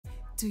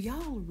Do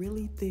y'all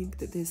really think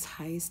that this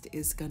heist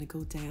is gonna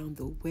go down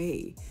the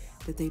way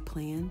that they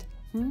planned?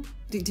 Do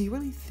you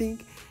really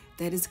think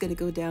that it's gonna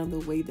go down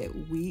the way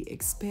that we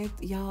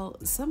expect? Y'all,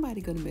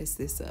 somebody gonna mess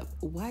this up.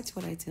 Watch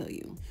what I tell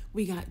you.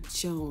 We got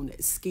Joan,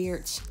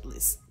 scared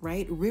shitless,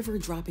 right? River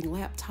dropping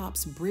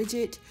laptops,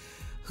 Bridget,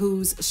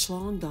 who's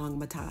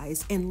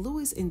schlongdongmatized, and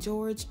Louis and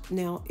George.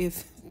 Now,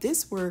 if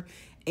this were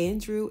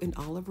Andrew and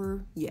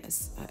Oliver,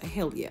 yes,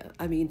 hell yeah.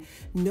 I mean,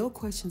 no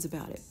questions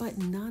about it. But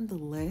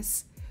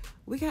nonetheless,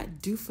 we got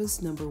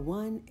doofus number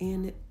 1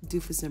 and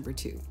doofus number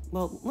 2.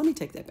 Well, let me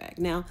take that back.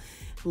 Now,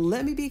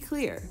 let me be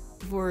clear.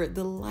 For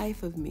the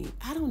life of me,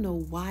 I don't know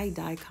why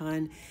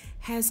Daikon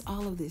has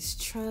all of this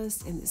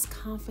trust and this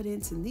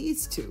confidence in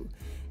these two.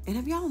 And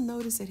have y'all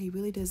noticed that he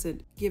really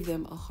doesn't give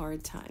them a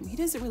hard time? He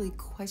doesn't really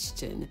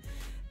question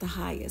the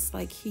highest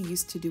like he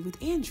used to do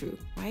with Andrew,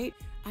 right?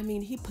 I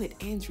mean, he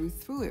put Andrew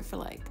through it for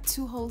like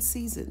 2 whole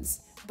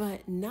seasons,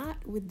 but not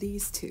with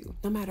these two.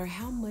 No matter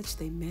how much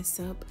they mess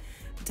up,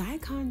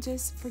 Daikon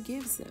just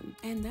forgives them.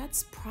 And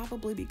that's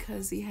probably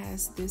because he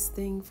has this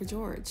thing for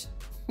George.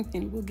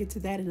 And we'll get to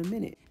that in a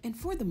minute. And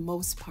for the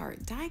most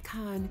part,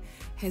 Daikon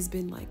has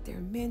been like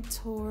their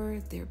mentor,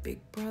 their big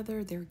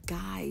brother, their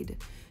guide,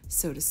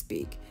 so to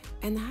speak.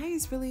 And the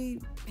highest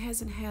really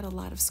hasn't had a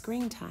lot of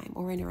screen time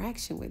or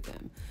interaction with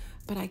them.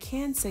 But I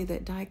can say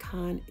that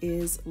Daikon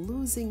is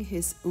losing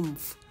his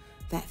oomph,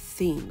 that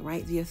thing,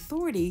 right? The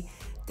authority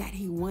that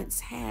he once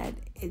had,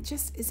 it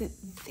just isn't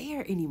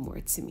there anymore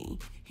to me.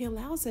 He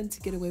allows them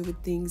to get away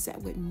with things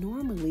that would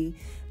normally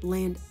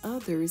land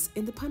others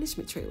in the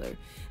punishment trailer.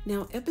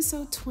 Now,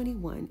 episode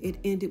 21, it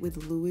ended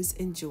with Louis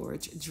and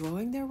George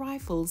drawing their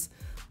rifles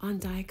on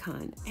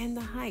Daikon and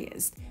the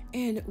highest.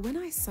 And when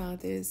I saw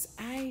this,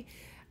 I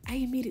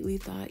immediately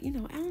thought, you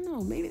know, I don't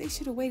know, maybe they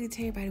should have waited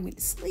till everybody went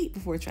to sleep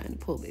before trying to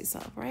pull this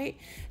off, right?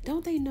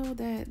 Don't they know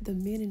that the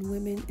men and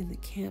women in the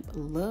camp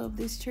love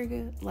this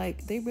trigger?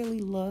 Like, they really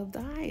love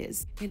the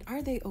highest. And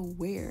are they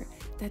aware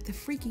that the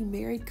freaky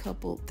married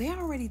couple, they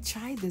already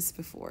tried this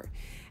before?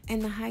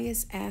 And the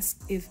highest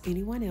asked if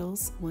anyone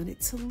else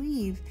wanted to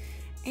leave,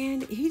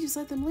 and he just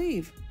let them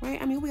leave, right?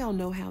 I mean, we all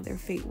know how their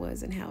fate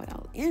was and how it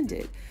all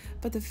ended,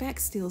 but the fact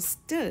still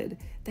stood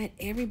that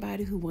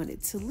everybody who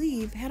wanted to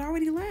leave had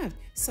already left.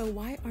 So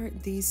why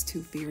aren't these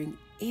two fearing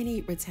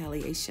any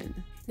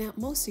retaliation? Now,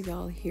 most of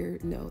y'all here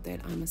know that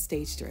I'm a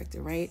stage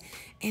director, right?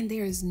 And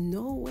there is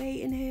no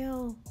way in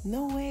hell,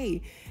 no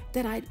way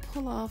that I'd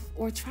pull off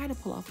or try to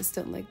pull off a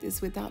stunt like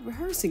this without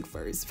rehearsing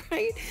first,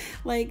 right?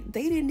 Like,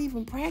 they didn't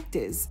even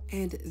practice.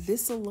 And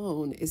this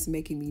alone is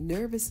making me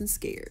nervous and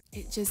scared.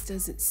 It just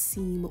doesn't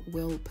seem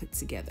well put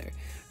together.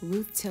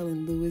 Ruth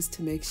telling Louis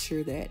to make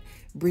sure that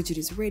Bridget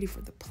is ready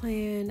for the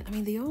plan. I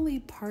mean, the only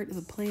part of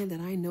the plan that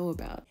I know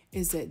about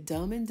is that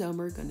Dumb and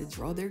Dumber gonna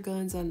draw their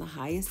guns on the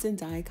highest in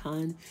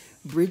Daikon.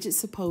 Bridget's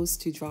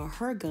supposed to draw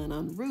her gun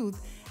on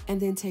Ruth and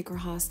then take her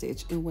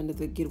hostage in one of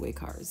the getaway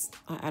cars.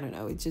 I don't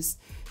know, it just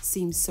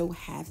seems so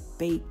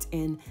half-baked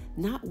and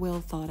not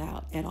well thought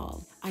out at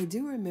all. I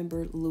do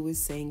remember Louis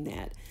saying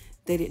that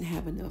they didn't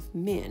have enough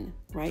men,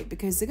 right?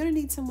 Because they're gonna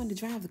need someone to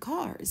drive the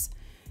cars.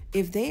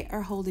 If they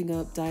are holding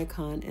up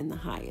Daikon and the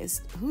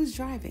highest, who's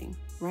driving,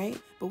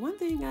 right? But one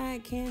thing I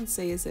can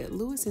say is that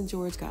Louis and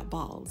George got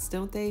balls,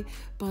 don't they?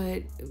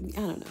 But I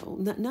don't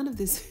know, none of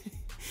this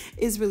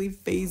is really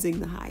phasing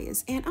the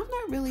highest. And I'm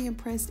not really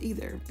impressed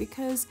either,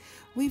 because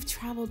we've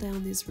traveled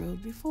down this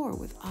road before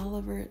with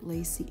Oliver,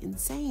 Lacey, and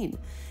Zane.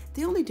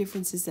 The only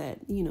difference is that,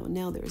 you know,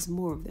 now there's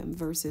more of them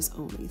versus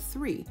only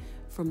 3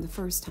 from the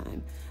first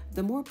time.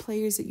 The more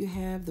players that you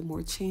have, the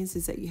more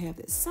chances that you have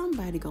that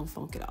somebody gonna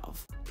funk it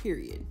off,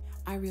 period.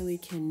 I really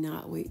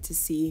cannot wait to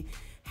see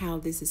how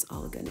this is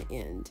all gonna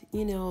end.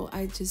 You know,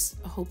 I just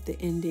hope the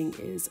ending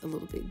is a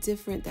little bit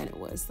different than it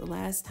was the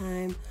last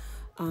time.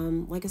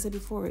 Like I said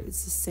before,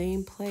 it's the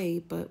same play,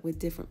 but with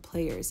different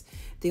players.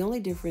 The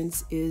only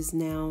difference is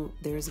now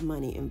there's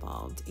money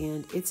involved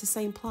and it's the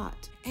same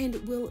plot. And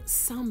will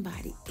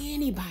somebody,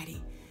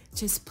 anybody,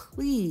 just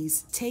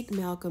please take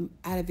Malcolm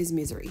out of his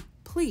misery?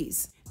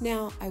 Please.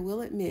 Now, I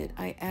will admit,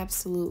 I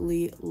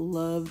absolutely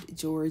loved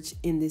George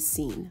in this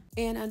scene.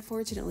 And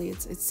unfortunately,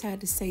 it's sad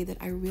to say that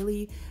I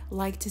really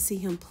like to see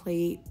him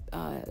play,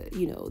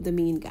 you know, the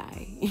mean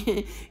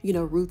guy, you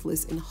know,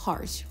 ruthless and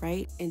harsh,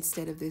 right?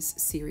 Instead of this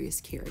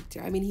serious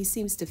character. I mean, he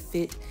seems to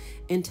fit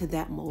into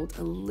that mold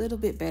a little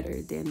bit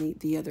better than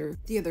the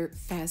other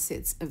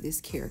facets of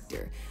this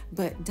character.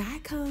 But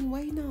Daikon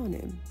waiting on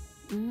him.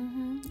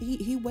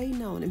 He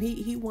waiting on him.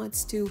 He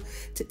wants to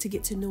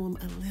get to know him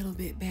a little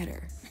bit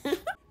better.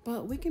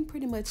 But we can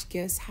pretty much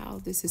guess how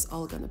this is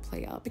all gonna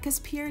play out, because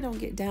Pierre don't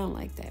get down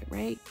like that,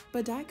 right?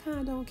 But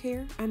Daikon don't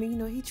care. I mean, you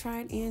know, he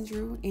tried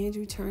Andrew.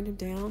 Andrew turned him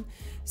down.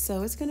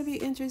 So it's gonna be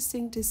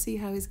interesting to see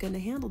how he's gonna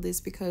handle this,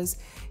 because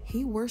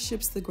he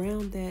worships the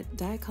ground that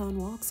Daikon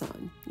walks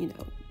on, you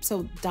know.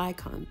 So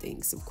Daikon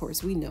thinks, of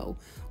course, we know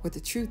what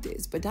the truth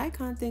is, but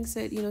Daikon thinks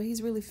that, you know,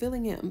 he's really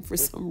feeling him for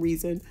some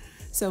reason.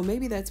 So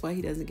maybe that's why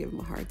he doesn't give him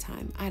a hard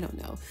time. I don't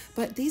know.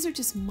 But these are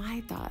just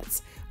my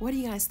thoughts. What do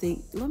you guys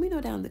think? Let me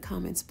know down in the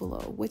comments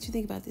comments below what you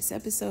think about this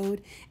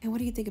episode, and what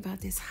do you think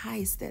about this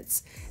heist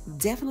that's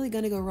definitely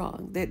going to go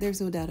wrong.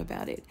 There's no doubt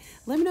about it.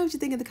 Let me know what you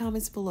think in the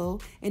comments below,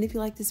 and if you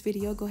like this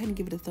video, go ahead and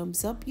give it a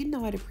thumbs up. You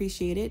know I'd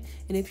appreciate it.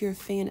 And if you're a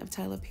fan of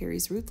Tyler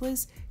Perry's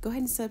Ruthless, go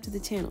ahead and sub to the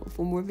channel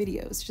for more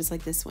videos just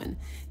like this one.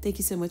 Thank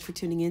you so much for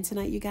tuning in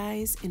tonight, you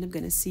guys, and I'm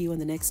going to see you on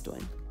the next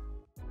one.